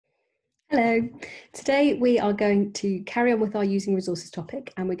Hello. Today we are going to carry on with our using resources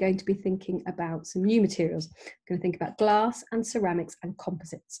topic, and we're going to be thinking about some new materials. We're going to think about glass and ceramics and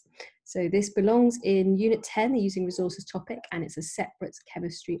composites. So this belongs in Unit 10, the using resources topic, and it's a separate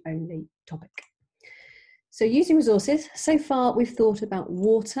chemistry only topic. So using resources, so far we've thought about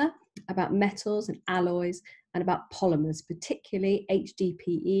water, about metals and alloys, and about polymers, particularly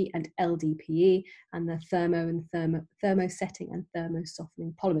HDPE and LDPE, and the thermosetting and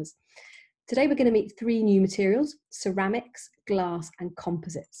thermosoftening polymers. Today we're going to meet three new materials: ceramics, glass and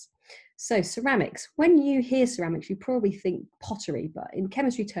composites. So ceramics, when you hear ceramics you probably think pottery, but in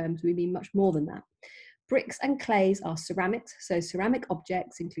chemistry terms we mean much more than that. Bricks and clays are ceramics, so ceramic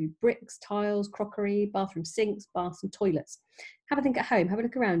objects include bricks, tiles, crockery, bathroom sinks, baths and toilets. Have a think at home, have a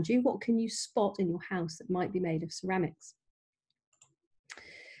look around you. What can you spot in your house that might be made of ceramics?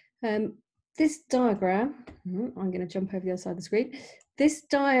 This diagram, I'm going to jump over the other side of the screen. This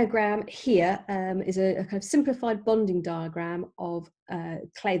diagram here is a kind of simplified bonding diagram of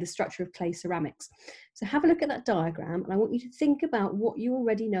clay, the structure of clay ceramics. So have a look at that diagram, and I want you to think about what you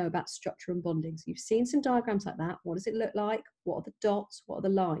already know about structure and bonding. So you've seen some diagrams like that. What does it look like? What are the dots? What are the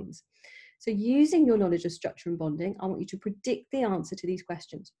lines? So using your knowledge of structure and bonding, I want you to predict the answer to these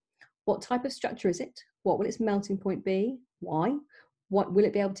questions. What type of structure is it? What will its melting point be? Why? What will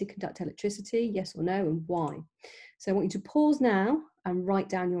it be able to conduct electricity? Yes or no, and why? So I want you to pause now and write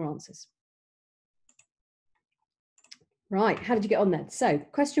down your answers. Right, how did you get on then? So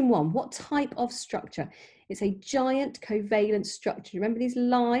question one, what type of structure? It's a giant covalent structure. Remember these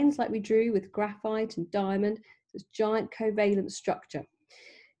lines like we drew with graphite and diamond? It's a giant covalent structure.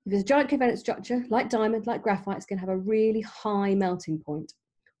 If it's a giant covalent structure, like diamond, like graphite, it's going to have a really high melting point.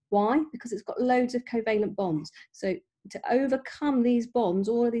 Why? Because it's got loads of covalent bonds. So to overcome these bonds,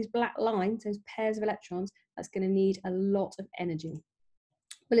 all of these black lines, those pairs of electrons, that's going to need a lot of energy.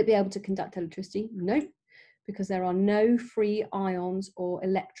 Will it be able to conduct electricity? No, because there are no free ions or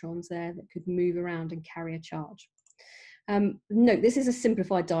electrons there that could move around and carry a charge. Note, this is a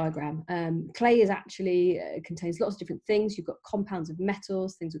simplified diagram. Clay is actually contains lots of different things. You've got compounds of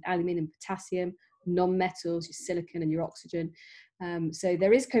metals, things with aluminium and potassium, non-metals, your silicon and your oxygen. So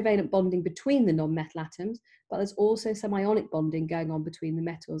there is covalent bonding between the non-metal atoms, but there's also some ionic bonding going on between the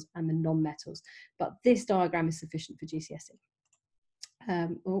metals and the non-metals. But this diagram is sufficient for GCSE. I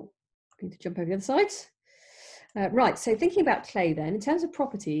need to jump over the other side. Right, so thinking about clay then, in terms of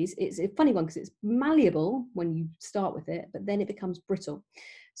properties, it's a funny one because it's malleable when you start with it, but then it becomes brittle.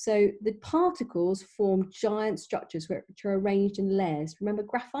 So the particles form giant structures which are arranged in layers. Remember,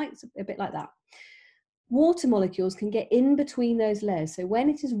 graphite's a bit like that. Water molecules can get in between those layers. So when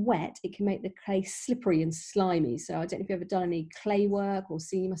it is wet, it can make the clay slippery and slimy. So I don't know if you've ever done any clay work or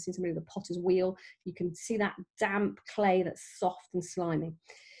you must have seen somebody with a potter's wheel. You can see that damp clay that's soft and slimy.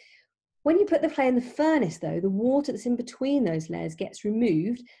 When you put the clay in the furnace, though, the water that's in between those layers gets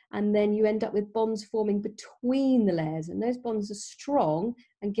removed, and then you end up with bonds forming between the layers. And those bonds are strong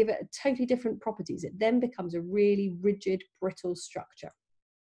and give it a totally different properties. It then becomes a really rigid, brittle structure.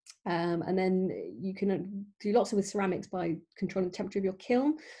 And then you can do lots with ceramics by controlling the temperature of your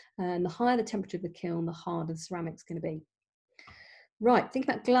kiln. And the higher the temperature of the kiln, the harder the ceramic's going to be. Right, think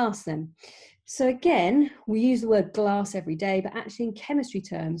about glass then. So again, we use the word glass every day, but actually in chemistry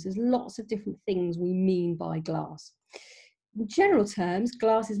terms, there's lots of different things we mean by glass. In general terms,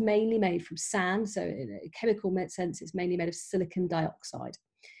 glass is mainly made from sand. So in a chemical sense, it's mainly made of silicon dioxide.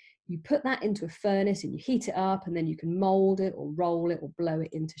 You put that into a furnace and you heat it up, and then you can mold it or roll it or blow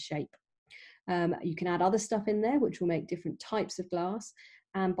it into shape. You can add other stuff in there, which will make different types of glass.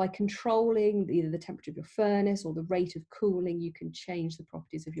 And by controlling either the temperature of your furnace or the rate of cooling, you can change the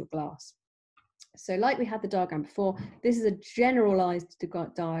properties of your glass. So like we had the diagram before, this is a generalized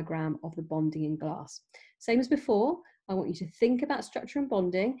diagram of the bonding in glass. Same as before, I want you to think about structure and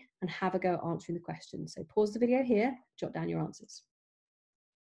bonding and have a go at answering the question. So pause the video here, jot down your answers.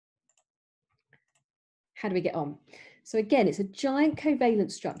 How do we get on? So again, it's a giant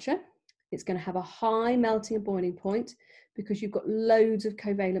covalent structure. It's going to have a high melting and boiling point because you've got loads of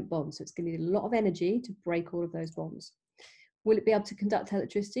covalent bonds. So it's going to need a lot of energy to break all of those bonds. Will it be able to conduct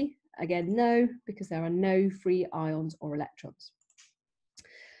electricity? Again, no, because there are no free ions or electrons.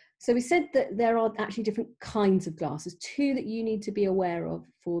 So we said that there are actually different kinds of glass. There's two that you need to be aware of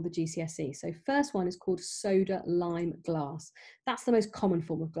for the GCSE. So first one is called soda lime glass. That's the most common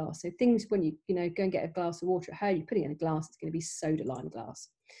form of glass. So things when you go and get a glass of water at home, you put it in a glass, it's going to be soda lime glass.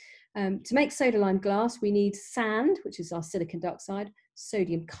 To make soda lime glass, we need sand, which is our silicon dioxide,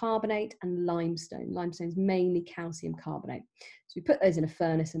 sodium carbonate, and limestone. Limestone is mainly calcium carbonate. So we put those in a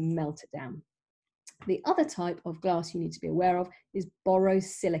furnace and melt it down. The other type of glass you need to be aware of is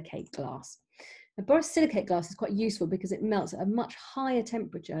borosilicate glass. Now, borosilicate glass is quite useful because it melts at a much higher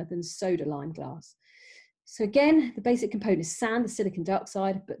temperature than soda lime glass. So again, the basic component is sand, the silicon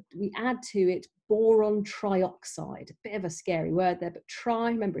dioxide, but we add to it boron trioxide. A bit of a scary word there, but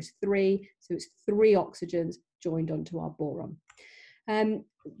remember it's 3, so it's 3 oxygens joined onto our boron.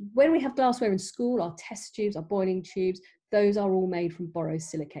 When we have glassware in school, our test tubes, our boiling tubes, those are all made from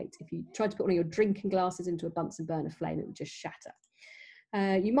borosilicate. If you try to put one of your drinking glasses into a Bunsen burner flame, it would just shatter.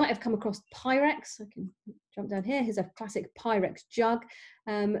 You might have come across Pyrex. I can jump down here. Here's a classic Pyrex jug.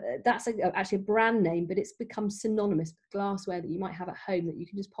 That's actually a brand name, but it's become synonymous with glassware that you might have at home that you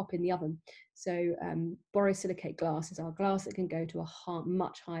can just pop in the oven. So borosilicate glass is our glass that can go to a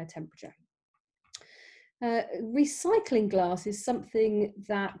much higher temperature. Recycling glass is something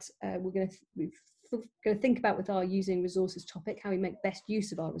that we're going to think about with our using resources topic, how we make best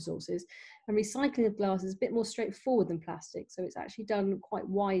use of our resources. And recycling of glass is a bit more straightforward than plastic, so it's actually done quite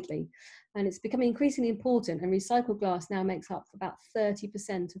widely. And it's becoming increasingly important, and recycled glass now makes up for about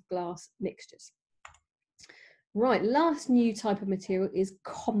 30% of glass mixtures. Right, last new type of material is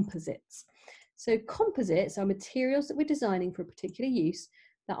composites. So composites are materials that we're designing for a particular use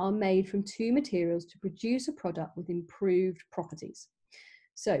that are made from 2 materials to produce a product with improved properties.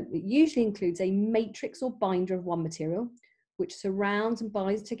 So it usually includes a matrix or binder of one material, which surrounds and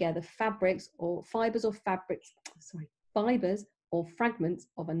binds together fibers or fragments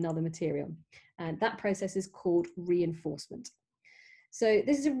of another material. And that process is called reinforcement. So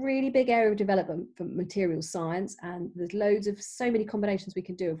this is a really big area of development for materials science, and there's so many combinations we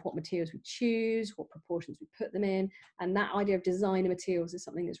can do of what materials we choose, what proportions we put them in, and that idea of designer materials is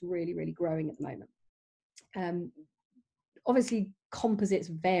something that's really, really growing at the moment. Obviously, composites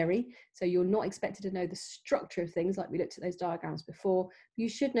vary, so you're not expected to know the structure of things like we looked at those diagrams before. You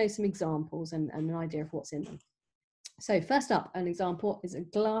should know some examples and an idea of what's in them. So first up, an example is a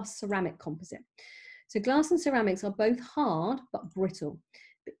glass ceramic composite. So glass and ceramics are both hard but brittle.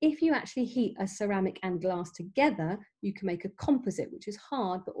 But if you actually heat a ceramic and glass together, you can make a composite, which is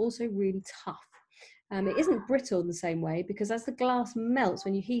hard but also really tough. It isn't brittle in the same way because as the glass melts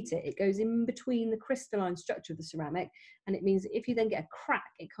when you heat it, it goes in between the crystalline structure of the ceramic, and it means that if you then get a crack,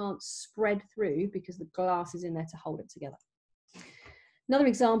 it can't spread through because the glass is in there to hold it together. Another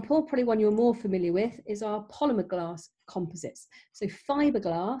example, probably one you're more familiar with, is our polymer glass composites. So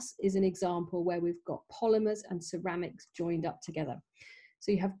fiberglass is an example where we've got polymers and ceramics joined up together.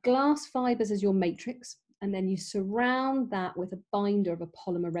 So you have glass fibers as your matrix, and then you surround that with a binder of a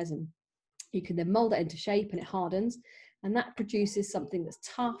polymer resin. You can then mold it into shape and it hardens, and that produces something that's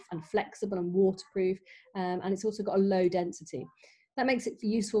tough and flexible and waterproof, and it's also got a low density. That makes it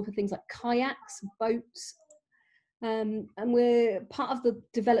useful for things like kayaks, boats, and we're part of the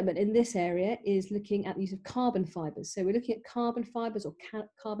development in this area is looking at the use of carbon fibers. So we're looking at carbon fibers or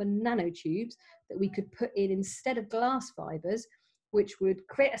carbon nanotubes that we could put in instead of glass fibers, which would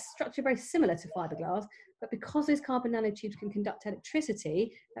create a structure very similar to fiberglass, but because those carbon nanotubes can conduct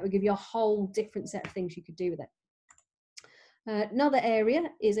electricity, that would give you a whole different set of things you could do with it. Another area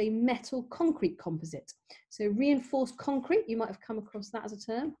is a metal concrete composite. So reinforced concrete, you might have come across that as a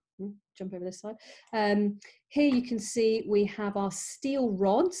term. Jump over this side. Here you can see we have our steel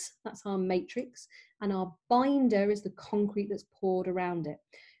rods, that's our matrix, and our binder is the concrete that's poured around it.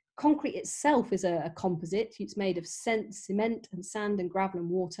 Concrete itself is a composite. It's made of cement and sand and gravel and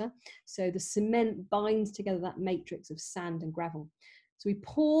water. So the cement binds together that matrix of sand and gravel. So we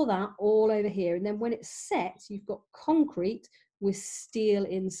pour that all over here, and then when it sets, you've got concrete with steel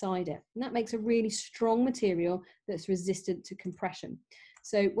inside it. And that makes a really strong material that's resistant to compression.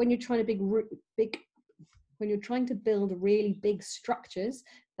 So when you're trying to build really big structures,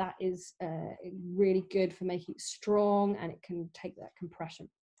 that is really good for making it strong, and it can take that compression.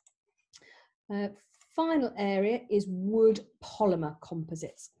 Final area is wood polymer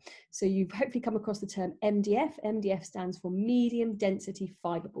composites. So you've hopefully come across the term MDF. MDF stands for medium density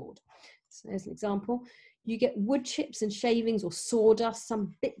fiberboard. So there's an example. You get wood chips and shavings or sawdust,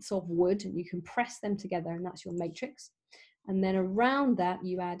 some bits of wood, and you can press them together, and that's your matrix. And then around that,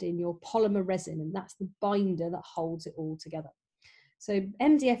 you add in your polymer resin, and that's the binder that holds it all together. So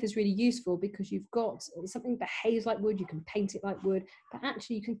MDF is really useful because you've got something that behaves like wood, you can paint it like wood, but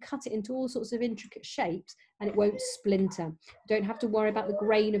actually you can cut it into all sorts of intricate shapes and it won't splinter. You don't have to worry about the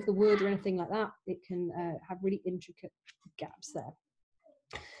grain of the wood or anything like that. It can have really intricate gaps there.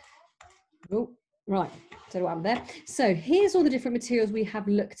 Oh, right, don't know what happened there. So here's all the different materials we have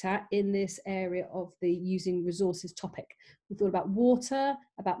looked at in this area of the using resources topic. We thought about water,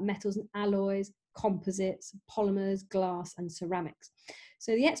 about metals and alloys, composites, polymers, glass, and ceramics.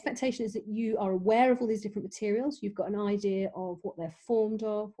 So the expectation is that you are aware of all these different materials, you've got an idea of what they're formed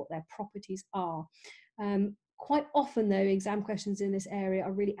of, what their properties are. Quite often though, exam questions in this area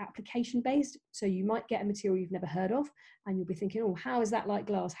are really application based. So you might get a material you've never heard of and you'll be thinking, oh, how is that like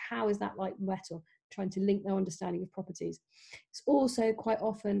glass? How is that like metal? Trying to link their understanding of properties. It's also quite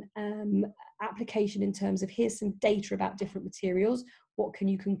often application in terms of here's some data about different materials. What can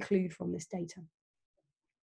you conclude from this data?